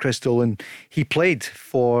of course, Chris Dolan, he played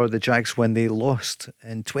for the Jags when they lost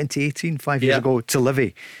in 2018, 5 years ago, to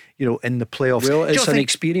Livy, in the playoffs. Well, it's an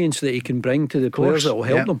experience that he can bring to the players that will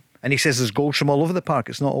help them. And he says there's goals from all over the park.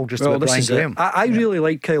 It's not all just about Brian Graham. I really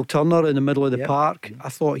like Kyle Turner in the middle of the park. I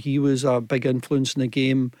thought he was a big influence in the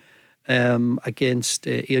game against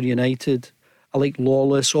Ayr United. I like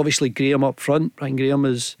Lawless. Obviously, Graham up front. Brian Graham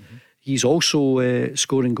is... He's also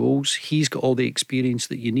scoring goals. He's got all the experience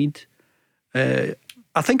that you need. I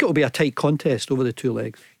think it will be a tight contest over the 2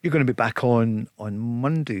 legs. You're going to be back on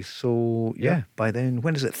Monday, so by then,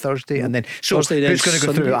 when is it? Thursday? And then Thursday, who's going to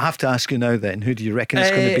go through? I have to ask you now then, who do you reckon it's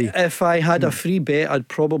going to be? If I had a free bet, I'd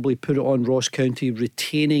probably put it on Ross County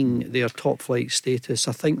retaining their top flight status.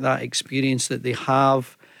 I think that experience that they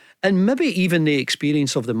have, and maybe even the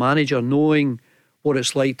experience of the manager knowing what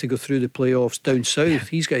it's like to go through the playoffs down south.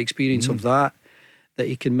 He's got experience of that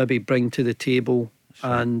he can maybe bring to the table.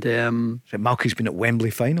 And Malky's been at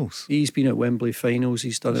Wembley finals. He's been at Wembley finals.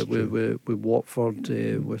 He's done it with Watford,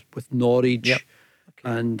 with Norwich,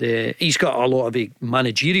 and he's got a lot of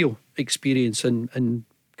managerial experience. And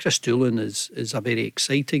Chris Doolan is a very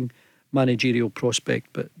exciting managerial prospect,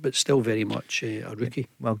 but still very much a rookie.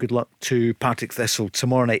 Well, good luck to Partick Thistle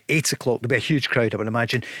tomorrow night, 8 o'clock. There'll be a huge crowd, I would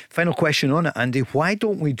imagine. Final question on it, Andy. Why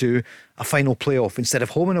don't we do a final playoff instead of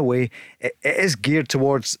home and away? It is geared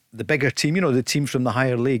towards the bigger team, the team from the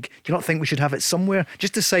higher league. Do you not think we should have it somewhere?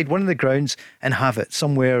 Just decide one of the grounds and have it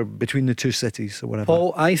somewhere between the 2 cities or whatever.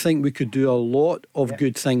 Paul, I think we could do a lot of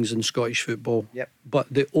good things in Scottish football. But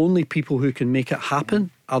the only people who can make it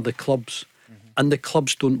happen are the clubs. And the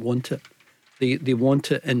clubs don't want it. They want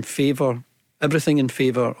it in favour, everything in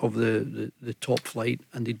favour of the top flight,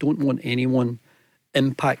 and they don't want anyone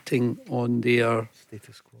impacting on their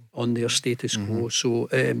status quo. So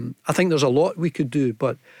I think there's a lot we could do,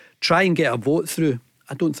 but try and get a vote through.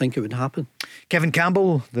 I don't think it would happen. Kevin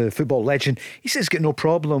Campbell, the football legend, he says he's got no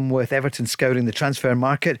problem with Everton scouring the transfer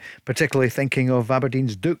market, particularly thinking of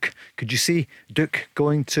Aberdeen's Duke. Could you see Duke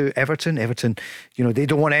going to Everton? Everton, they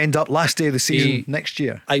don't want to end up last day of the season next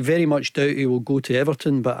year. I very much doubt he will go to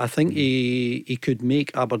Everton, but I think he could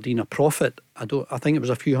make Aberdeen a profit. I think it was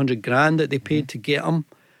a few $100,000 that they paid to get him,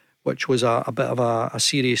 which was a bit of a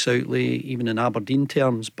serious outlay even in Aberdeen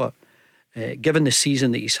terms, but given the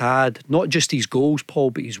season that he's had, not just his goals,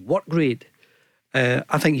 Paul, but his work rate,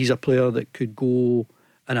 I think he's a player that could go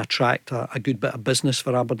and attract a good bit of business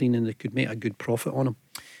for Aberdeen, and they could make a good profit on him.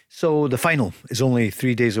 So the final is only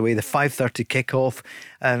 3 days away, the 5:30 kickoff.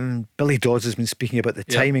 Billy Dodds has been speaking about the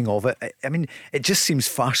timing of it. I mean, it just seems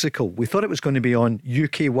farcical. We thought it was going to be on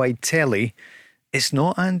UK-wide telly. It's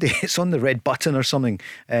not, Andy. It's on the red button or something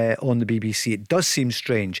on the BBC. It does seem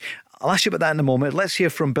strange. I'll ask you about that in a moment. Let's hear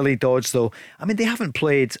from Billy Dodds, though. I mean, they haven't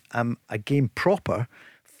played a game proper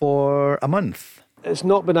for a month. It's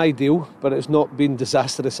not been ideal, but it's not been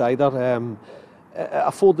disastrous either. It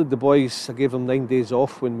afforded the boys, I gave them 9 days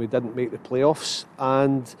off when we didn't make the playoffs,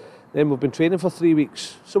 and then we've been training for 3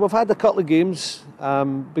 weeks. So we've had a couple of games,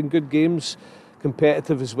 been good games,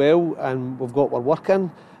 competitive as well, and we've got our work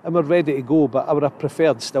in, and we're ready to go. But I would have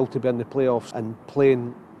preferred still to be in the playoffs and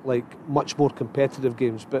playing like much more competitive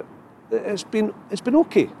games. But it's been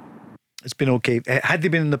okay. It's been okay. Had they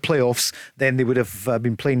been in the playoffs, then they would have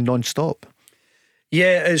been playing non-stop.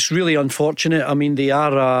 Yeah, it's really unfortunate. I mean, they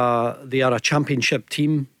are a championship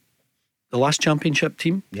team, the last championship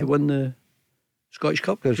team to win the Scottish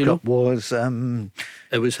Cup. The Cup was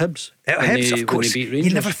it was Hibs. Hibs, of course. You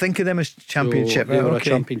never think of them as championship. So they were a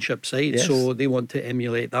championship side, so they want to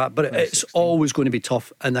emulate that. But it's always going to be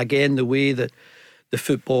tough. And again, the way that the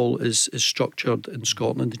football is structured in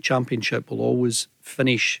Scotland, the championship will always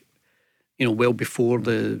finish, well before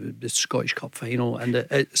the Scottish Cup final, and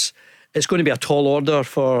it's going to be a tall order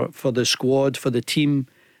for the squad, for the team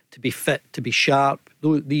to be fit, to be sharp.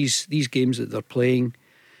 These games that they're playing,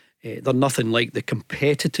 they're nothing like the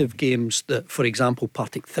competitive games that, for example,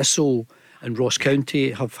 Partick Thistle and Ross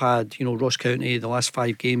County have had. You know, Ross County, the last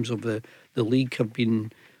 5 games of the league have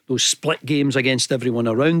been those split games against everyone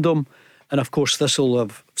around them. And of course Thistle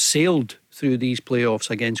have sailed through these playoffs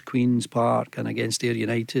against Queen's Park and against Ayr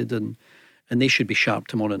United, and they should be sharp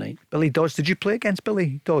tomorrow night. Billy Dodds, did you play against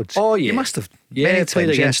Billy Dodds? Oh yeah, you must have. Yeah, I played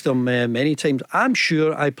against him many times. I'm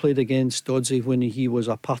sure I played against Doddsy when he was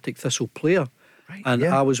a Partick Thistle player, right, and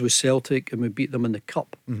I was with Celtic and we beat them in the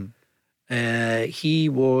cup. He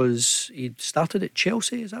started at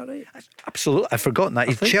Chelsea, is that right? Absolutely, I've forgotten that.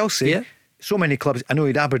 He's Chelsea. Yeah. So many clubs. I know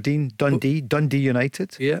he'd Aberdeen, Dundee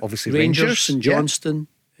United, obviously Rangers and Johnston.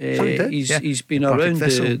 He's been around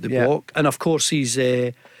the block, and of course he's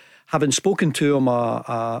having spoken to him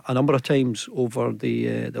a number of times over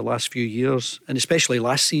the last few years, and especially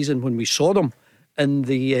last season when we saw them in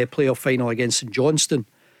the playoff final against St Johnstone,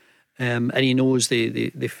 and he knows they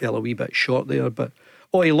fell a wee bit short there, but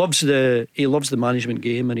he loves the management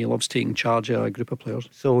game, and he loves taking charge of a group of players.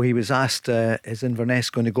 So he was asked, is Inverness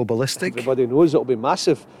going to go ballistic? Everybody knows it'll be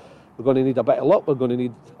massive. We're going to need a bit of luck. We're going to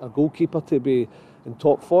need a goalkeeper to be in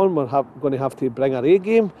top form. We're going to have to bring our A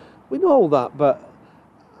game. We know all that, but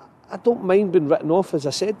I don't mind being written off, as I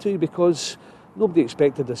said to you, because nobody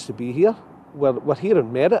expected us to be here. We're here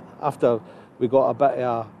on merit after we got a bit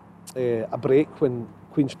of a break when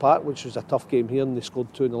Queen's Park, which was a tough game here, and they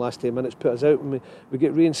scored 2 in the last 10 minutes, put us out, and we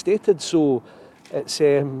get reinstated. So it's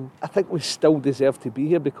I think we still deserve to be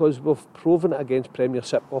here because we've proven it against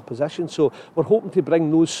Premiership opposition. So we're hoping to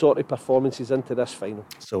bring those sort of performances into this final.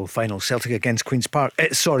 So final, Celtic against Queen's Park.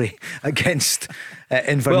 Against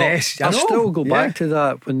Inverness. Well, I'll still go back to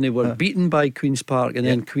that when they were beaten by Queen's Park, and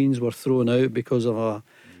then Queens were thrown out because of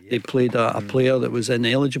they played a player that was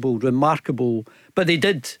ineligible. Remarkable, but they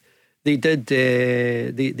did beat.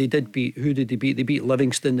 Who did they beat? They beat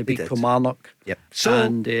Livingston. They beat Kilmarnock.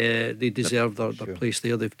 And they deserve their place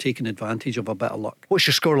there. They've taken advantage of a bit of luck. What's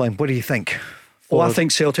your scoreline? What do you think? I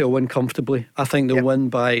think Celtic will win comfortably. I think they'll win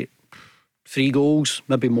by 3 goals,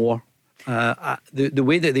 maybe more. The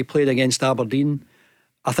way that they played against Aberdeen,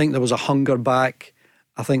 I think there was a hunger back.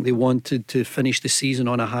 I think they wanted to finish the season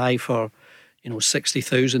on a high for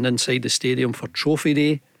 60,000 inside the stadium for Trophy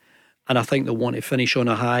Day. And I think they'll want to finish on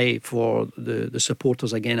a high for the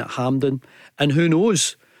supporters again at Hampden. And who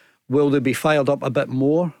knows, will they be fired up a bit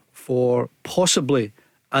more for possibly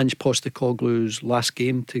Ange Postecoglou's last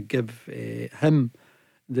game to give him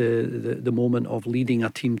the moment of leading a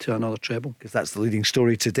team to another treble? Because that's the leading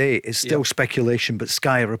story today. It's still speculation, but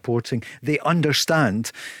Sky are reporting they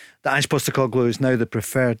understand that Ange Postecoglou is now the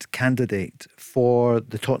preferred candidate for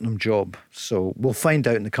the Tottenham job. So we'll find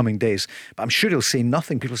out in the coming days. But I'm sure he'll say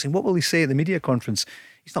nothing. People are saying, what will he say at the media conference?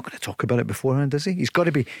 He's not going to talk about it beforehand, is he? He's got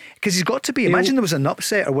to be, because he's got to be. Imagine there was an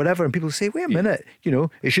upset or whatever, and people say, wait a minute,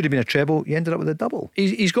 it should have been a treble. You ended up with a double.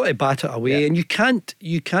 He's got to bat it away, and you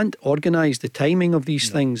can't organise the timing of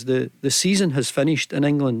these things. The season has finished in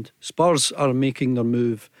England. Spurs are making their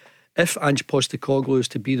move. If Ange Postecoglou is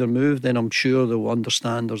to be their move, then I'm sure they'll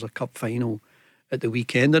understand there's a cup final at the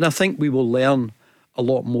weekend, and I think we will learn a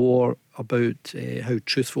lot more about how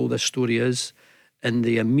truthful this story is in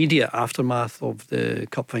the immediate aftermath of the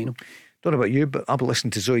cup final. Don't know about you, but I'll be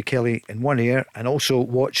listening to Zoe Kelly in one ear and also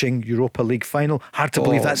watching Europa League final. Hard to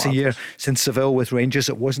believe that's a year since Seville with Rangers.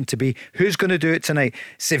 It wasn't to be. Who's going to do it tonight?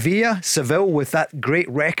 Seville with that great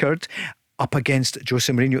record up against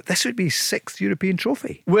Jose Mourinho. This would be 6th European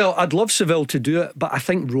trophy. Well, I'd love Seville to do it, but I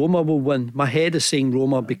think Roma will win. My head is saying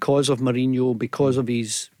Roma because of Mourinho, because of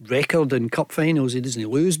his record in cup finals. He doesn't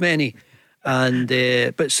lose many, and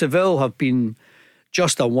but Seville have been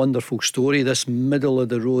just a wonderful story. This middle of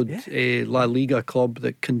the road La Liga club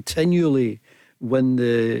that continually win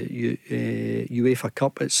the UEFA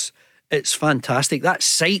Cup. It's fantastic. That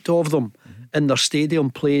sight of them in their stadium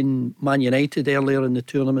playing Man United earlier in the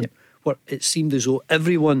tournament, where it seemed as though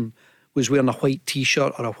everyone was wearing a white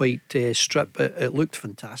t-shirt or a white strip. It looked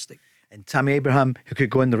fantastic. And Tammy Abraham, who could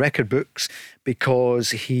go in the record books because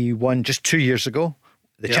he won just 2 years ago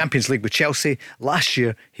the Champions League with Chelsea. Last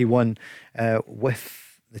year he won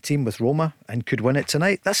with the team with Roma and could win it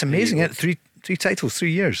tonight. That's amazing. Three titles,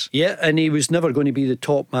 3 years. Yeah, and he was never going to be the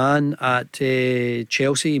top man at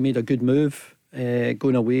Chelsea. He made a good move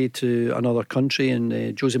going away to another country, and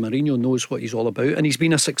Jose Mourinho knows what he's all about, and he's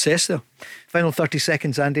been a success there. Final 30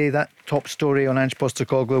 seconds, Andy. That top story on Ange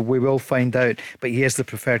Postecoglou, we will find out, but he is the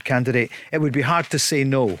preferred candidate. It would be hard to say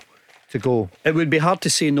no to go. It would be hard to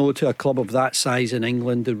say no to a club of that size in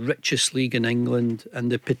England, the richest league in England, and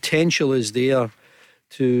the potential is there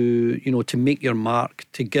to make your mark,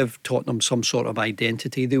 to give Tottenham some sort of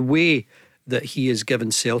identity. The way that he has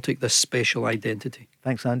given Celtic this special identity.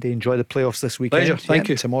 Thanks, Andy. Enjoy the playoffs this weekend. Pleasure. Thank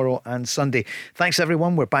you. Tomorrow and Sunday. Thanks,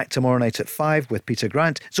 everyone. We're back tomorrow night at 5 with Peter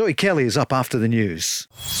Grant. Zoe Kelly is up after the news.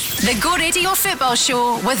 The Go Radio Football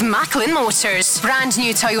Show with Macklin Motors. Brand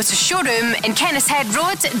new Toyota showroom in Kennishead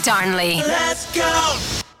Road, Darnley. Let's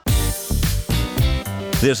go!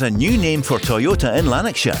 There's a new name for Toyota in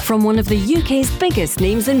Lanarkshire. From one of the UK's biggest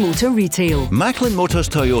names in motor retail. Macklin Motors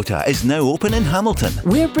Toyota is now open in Hamilton.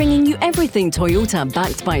 We're bringing you everything Toyota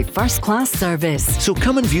backed by first-class service. So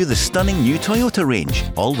come and view the stunning new Toyota range,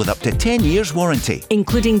 all with up to 10 years warranty.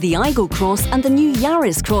 Including the Aygo Cross and the new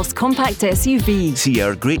Yaris Cross compact SUV. See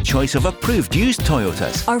our great choice of approved used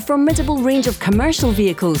Toyotas. Our formidable range of commercial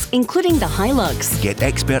vehicles, including the Hilux. Get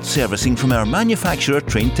expert servicing from our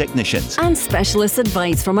manufacturer-trained technicians. And specialist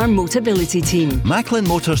advice from our Motability team. Macklin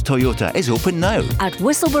Motors Toyota is open now at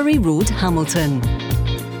Whistlebury Road, Hamilton.